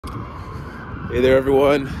Hey there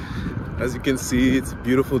everyone, as you can see it's a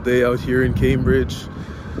beautiful day out here in Cambridge,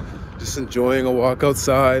 just enjoying a walk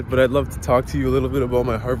outside. But I'd love to talk to you a little bit about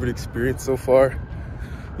my Harvard experience so far.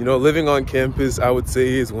 You know, living on campus I would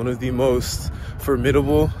say is one of the most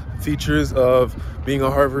formidable features of being a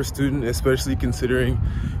Harvard student, especially considering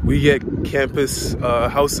we get campus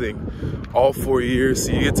housing all 4 years,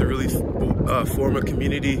 so you get to really form a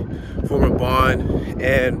community, form a bond,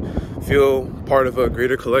 and feel part of a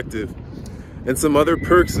greater collective. And some other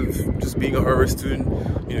perks of just being a Harvard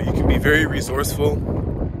student, you know, you can be very resourceful,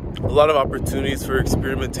 a lot of opportunities for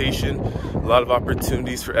experimentation, a lot of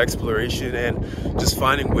opportunities for exploration, and just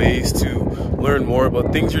finding ways to learn more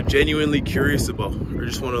about things you're genuinely curious about or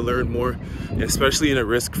just want to learn more, and especially in a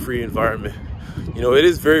risk-free environment. You know, it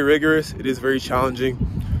is very rigorous, it is very challenging,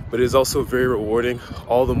 but it is also very rewarding,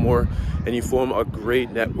 all the more, and you form a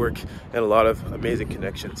great network and a lot of amazing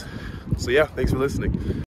connections. So yeah, thanks for listening.